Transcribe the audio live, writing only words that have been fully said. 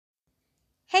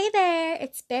Hey there,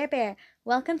 it's Bear Bear.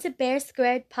 Welcome to Bear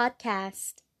Squared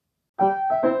Podcast.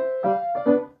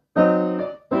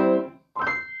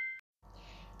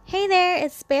 Hey there,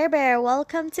 it's Bear Bear.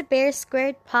 Welcome to Bear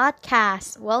Squared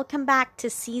Podcast. Welcome back to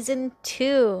Season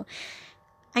 2.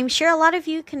 I'm sure a lot of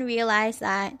you can realize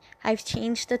that I've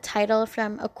changed the title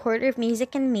from A Quarter of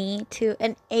Music and Me to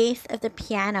An Eighth of the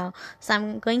Piano. So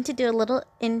I'm going to do a little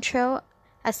intro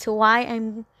as to why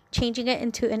I'm changing it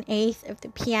into An Eighth of the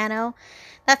Piano.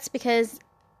 That's because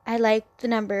I like the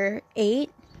number 8.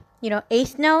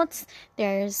 Eighth notes.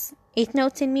 There's eighth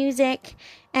notes in music,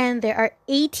 and there are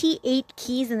 88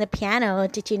 keys in the piano.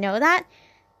 Did you know that?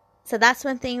 So that's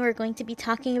one thing we're going to be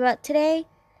talking about today.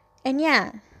 And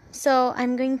so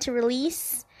I'm going to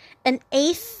release an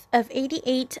eighth of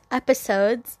 88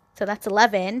 episodes, so that's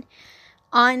 11,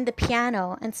 on the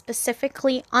piano, and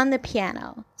specifically on the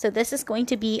piano. So this is going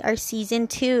to be our Season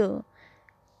 2.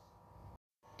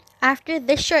 After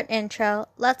this short intro,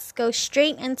 let's go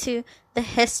straight into the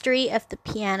history of the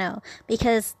piano,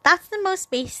 because that's the most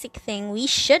basic thing we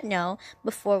should know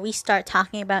before we start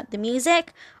talking about the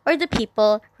music or the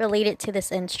people related to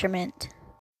this instrument.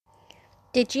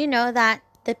 Did you know that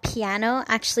the piano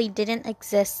actually didn't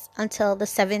exist until the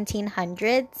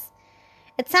 1700s?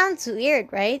 It sounds weird,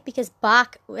 right? Because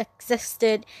Bach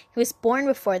existed. He was born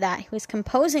before that. He was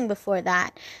composing before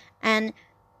that. And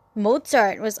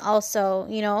Mozart was also,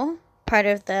 part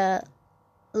of the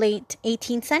late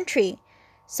 18th century.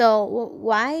 So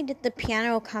why did the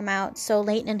piano come out so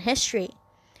late in history?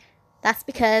 That's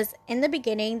because in the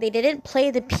beginning, they didn't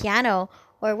play the piano,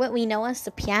 or what we know as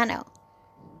the piano.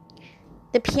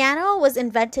 The piano was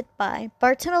invented by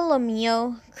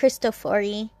Bartolomeo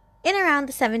Cristofori in around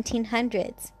the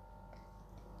 1700s.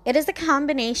 It is a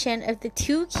combination of the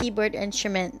two keyboard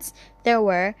instruments there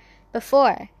were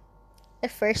before. The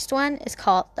first one is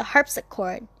called the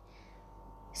harpsichord.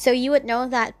 So you would know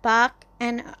that Bach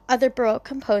and other Baroque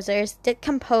composers did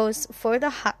compose for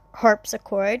the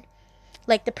harpsichord.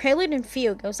 Like the Prelude and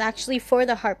Fugue was actually for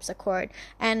the harpsichord.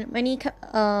 And many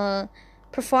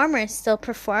performers still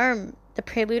perform the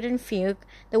Prelude and Fugue,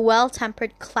 the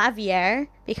Well-Tempered Clavier,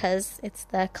 because it's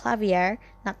the clavier,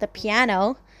 not the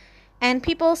piano. And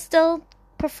people still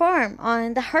perform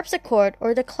on the harpsichord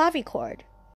or the clavichord.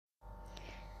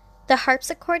 The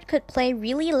harpsichord could play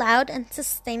really loud and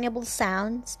sustainable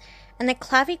sounds, and the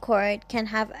clavichord can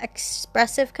have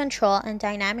expressive control and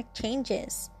dynamic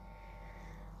changes.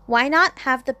 Why not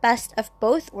have the best of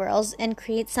both worlds and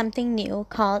create something new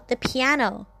called the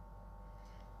piano?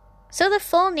 So the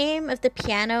full name of the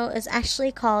piano is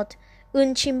actually called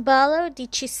Un Cembalo di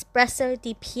Cipresso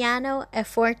di Piano e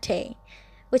Forte,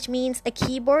 which means a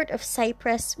keyboard of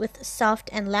cypress with soft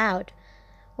and loud,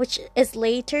 which is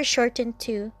later shortened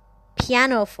to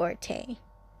pianoforte.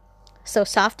 So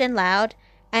soft and loud,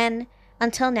 and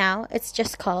until now, it's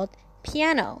just called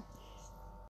piano.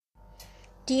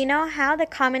 Do you know how the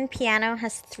common piano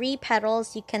has 3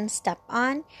 pedals you can step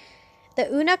on? The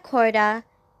una corda,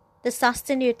 the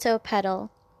sostenuto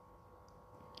pedal,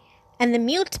 and the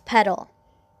mute pedal.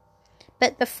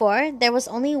 But before, there was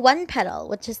only one pedal,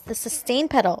 which is the sustain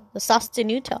pedal, the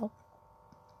sostenuto.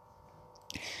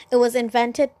 It was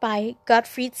invented by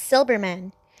Gottfried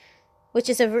Silbermann, which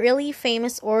is a really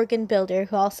famous organ builder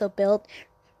who also built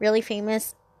really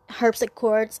famous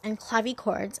harpsichords and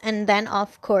clavichords, and then,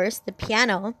 of course, the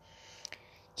piano.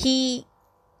 He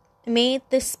made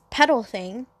this pedal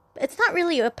thing. It's not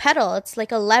really a pedal, it's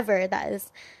like a lever that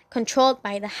is controlled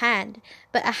by the hand,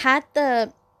 but it had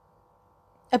the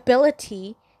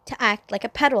ability to act like a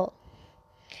pedal.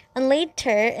 And later,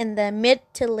 in the mid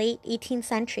to late 18th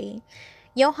century,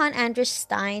 Johann Andras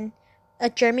Stein, a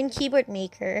German keyboard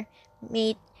maker,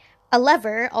 made a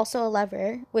lever,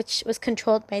 which was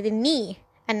controlled by the knee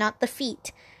and not the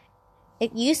feet.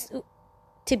 It used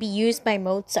to be used by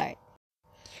Mozart.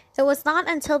 It was not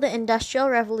until the Industrial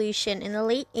Revolution in the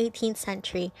late 18th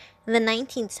century and the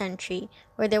 19th century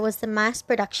where there was the mass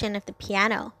production of the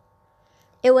piano.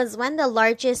 It was when the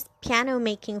largest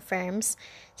piano-making firms,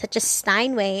 such as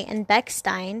Steinway and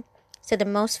Bechstein, so the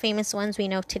most famous ones we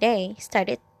know today,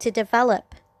 started to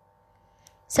develop.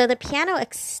 So the piano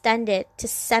extended to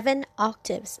 7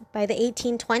 octaves by the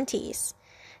 1820s.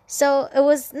 So it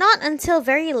was not until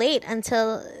very late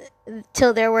until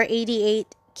there were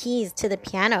 88 keys to the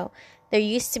piano. There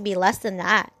used to be less than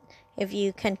that. If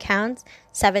you can count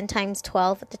 7 times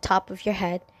 12 at the top of your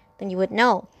head, then you would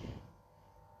know.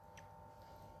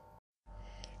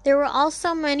 There were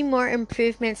also many more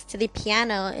improvements to the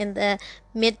piano in the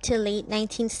mid to late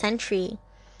 19th century.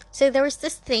 So there was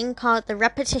this thing called the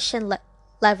repetition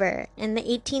lever in the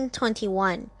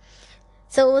 1821.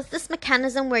 So it was this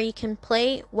mechanism where you can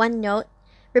play one note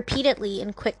repeatedly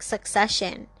in quick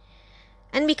succession.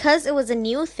 And because it was a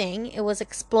new thing, it was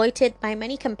exploited by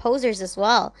many composers as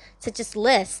well, such as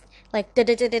Liszt. Like,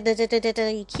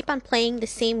 you keep on playing the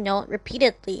same note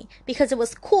repeatedly because it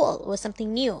was cool, it was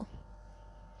something new.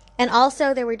 And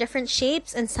also, there were different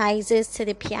shapes and sizes to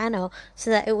the piano so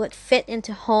that it would fit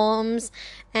into homes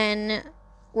and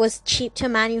was cheap to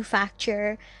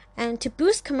manufacture and to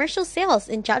boost commercial sales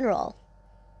in general.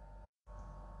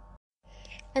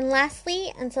 And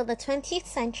lastly, until the 20th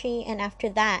century and after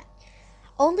that,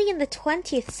 only in the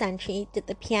 20th century did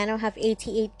the piano have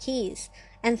 88 keys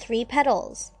and 3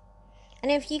 pedals. And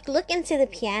if you look into the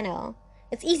piano,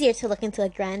 it's easier to look into a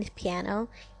grand piano.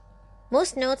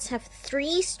 Most notes have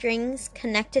 3 strings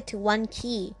connected to 1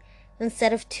 key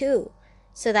instead of 2,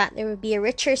 so that there would be a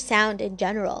richer sound in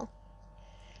general.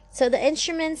 So the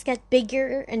instruments get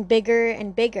bigger and bigger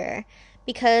and bigger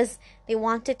because they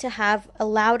wanted to have a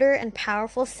louder and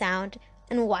powerful sound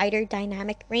and wider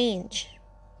dynamic range.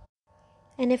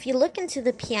 And if you look into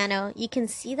the piano, you can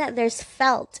see that there's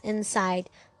felt inside,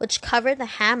 which cover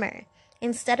the hammer,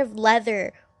 instead of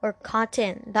leather or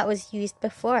cotton that was used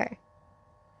before.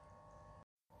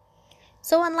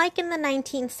 So unlike in the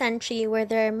 19th century where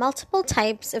there are multiple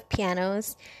types of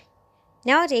pianos,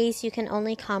 nowadays you can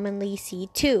only commonly see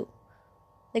 2.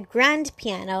 The grand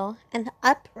piano and the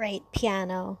upright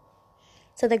piano.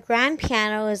 So the grand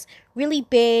piano is really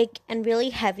big and really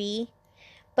heavy,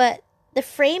 but the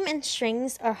frame and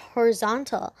strings are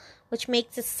horizontal, which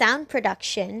makes the sound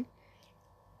production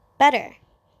better,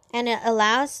 and it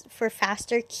allows for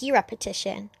faster key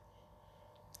repetition.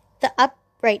 The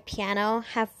upright piano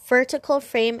have vertical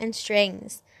frame and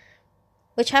strings,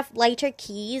 which have lighter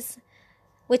keys,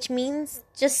 which means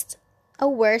just a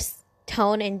worse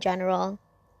tone in general,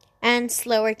 and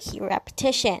slower key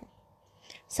repetition.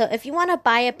 So if you want to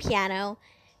buy a piano,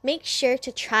 make sure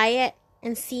to try it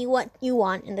and see what you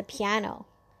want in the piano.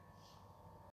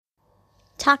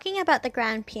 Talking about the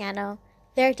grand piano,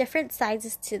 there are different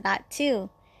sizes to that too,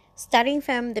 starting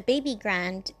from the baby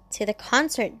grand to the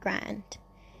concert grand.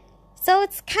 So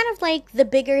it's kind of like the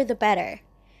bigger the better.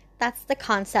 That's the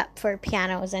concept for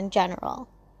pianos in general.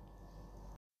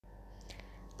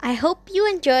 I hope you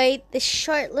enjoyed this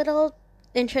short little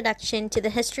introduction to the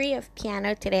history of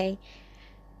piano today,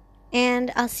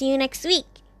 and I'll see you next week.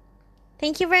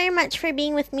 Thank you very much for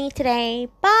being with me today.